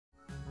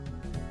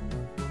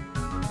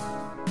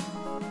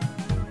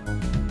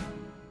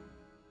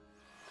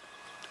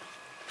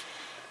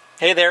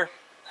Hey there,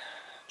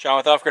 John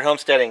with Off-Grid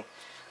Homesteading.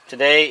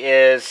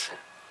 Today is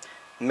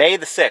May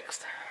the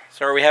 6th.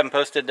 Sorry we haven't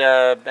posted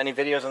any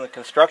videos on the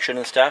construction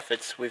and stuff.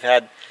 We've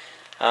had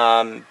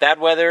bad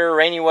weather,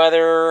 rainy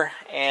weather,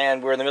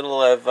 and we're in the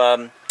middle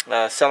of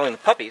selling the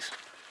puppies.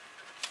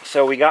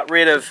 So we got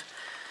rid of,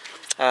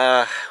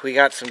 we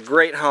got some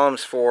great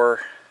homes for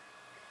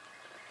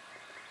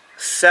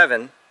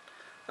 7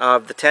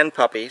 of the 10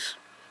 puppies.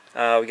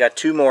 We got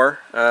 2 more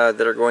that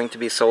are going to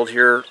be sold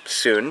here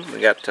soon. We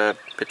got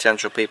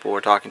potential people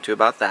we're talking to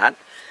about that.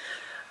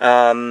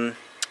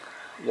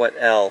 What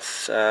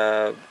else?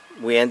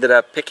 We ended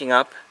up picking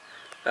up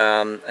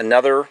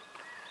another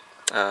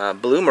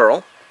blue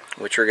merle,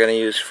 which we're going to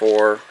use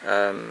for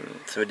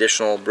some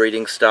additional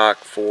breeding stock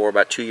for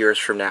about 2 years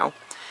from now.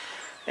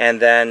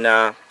 And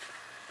then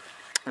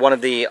one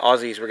of the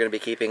Aussies we're going to be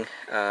keeping,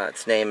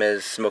 its name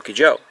is Smoky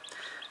Joe.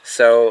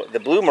 So the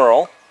blue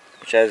merle,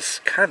 which has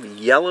kind of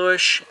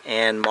yellowish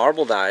and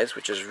marbled eyes,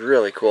 which is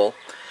really cool,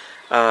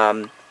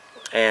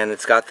 and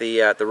it's got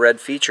the red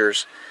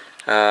features.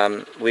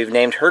 We've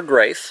named her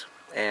Grace,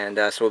 and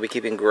so we'll be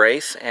keeping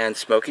Grace and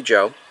Smoky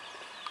Joe.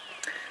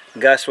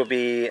 Gus will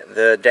be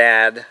the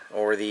dad,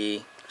 or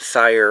the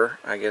sire,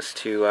 I guess,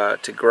 to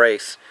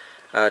Grace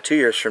 2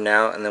 years from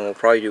now, and then we'll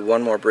probably do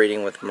one more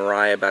breeding with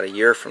Mariah about a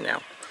year from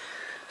now.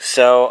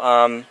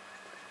 So,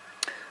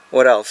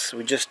 what else?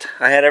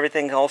 I had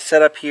everything all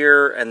set up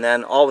here, and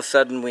then all of a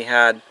sudden we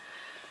had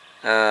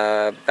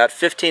about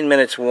 15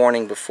 minutes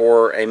warning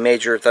before a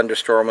major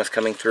thunderstorm was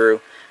coming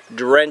through.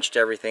 Drenched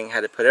everything,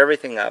 had to put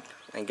everything up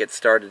and get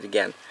started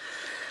again.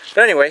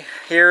 But anyway,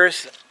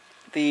 here's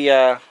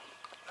the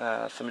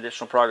some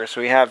additional progress. So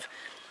we have,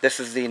 this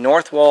is the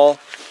north wall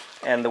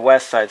and the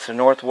west side. So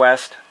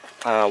northwest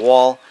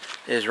wall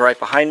is right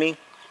behind me.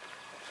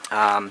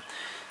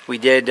 We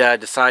did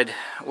decide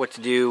what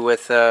to do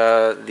with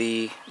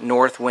the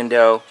north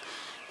window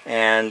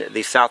and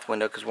the south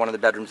window, because one of the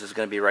bedrooms is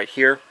going to be right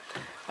here.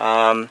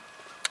 On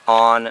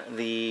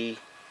the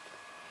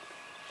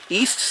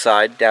east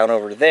side, down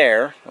over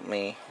there, let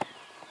me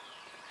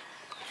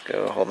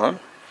go, hold on.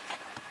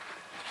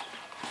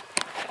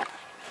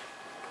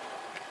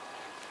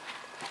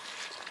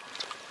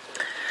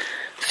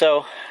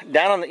 So,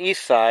 down on the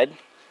east side,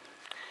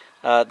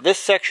 this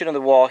section of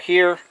the wall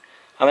here,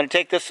 I'm going to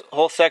take this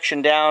whole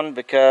section down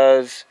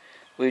because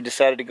we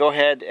decided to go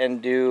ahead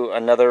and do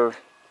another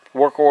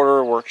work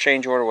order, work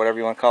change order, whatever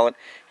you want to call it,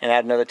 and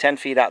add another 10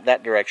 feet out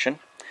that direction.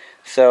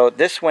 So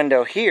this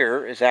window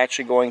here is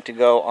actually going to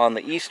go on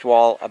the east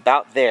wall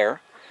about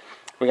there.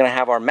 We're going to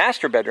have our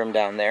master bedroom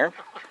down there,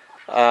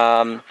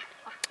 and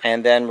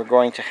then we're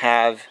going to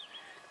have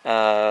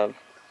the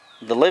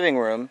living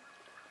room,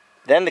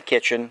 then the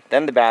kitchen,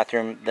 then the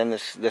bathroom, then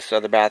this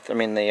other bath. I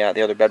mean the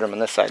other bedroom on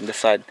this side. And this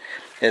side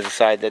is the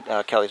side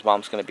that Kelly's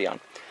mom's going to be on.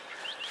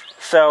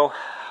 So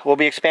we'll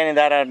be expanding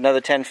that out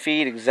another 10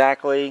 feet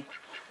exactly.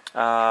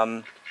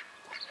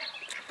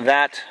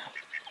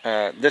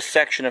 This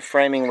section of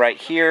framing right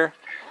here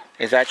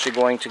is actually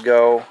going to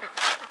go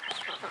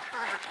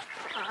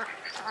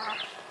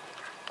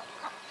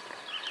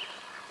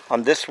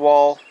on this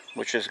wall,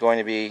 which is going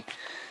to be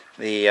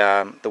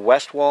the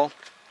west wall.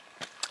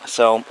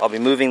 So I'll be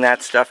moving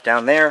that stuff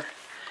down there.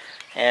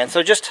 And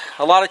so just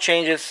a lot of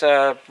changes.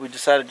 We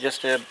decided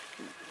just to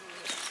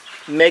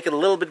make it a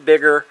little bit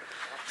bigger.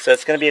 So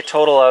it's going to be a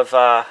total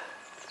of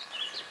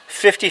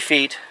 50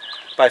 feet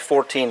by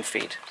 14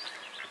 feet.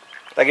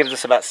 That gives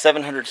us about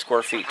 700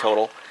 square feet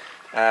total.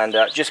 And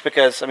just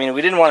because, I mean,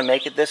 we didn't want to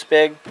make it this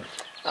big,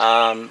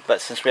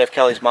 but since we have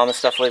Kelly's mom and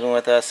stuff living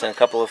with us, and a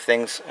couple of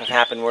things have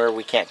happened where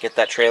we can't get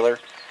that trailer,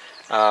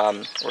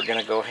 we're going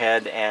to go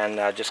ahead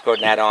and just go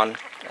ahead and add on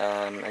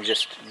and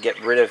just get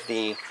rid of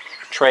the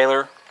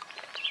trailer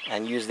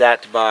and use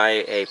that to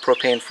buy a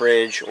propane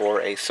fridge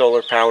or a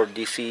solar-powered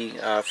DC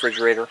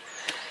refrigerator.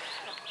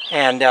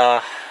 And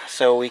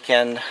so we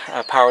can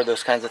power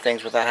those kinds of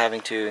things without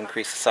having to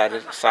increase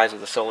the size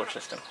of the solar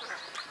system.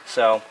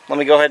 So let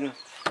me go ahead and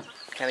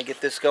kind of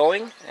get this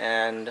going,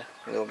 and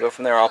we'll go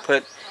from there. I'll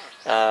put,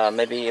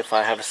 maybe if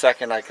I have a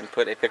second, I can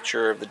put a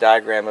picture of the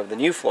diagram of the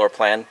new floor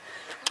plan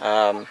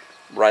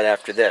right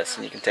after this,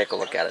 and you can take a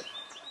look at it.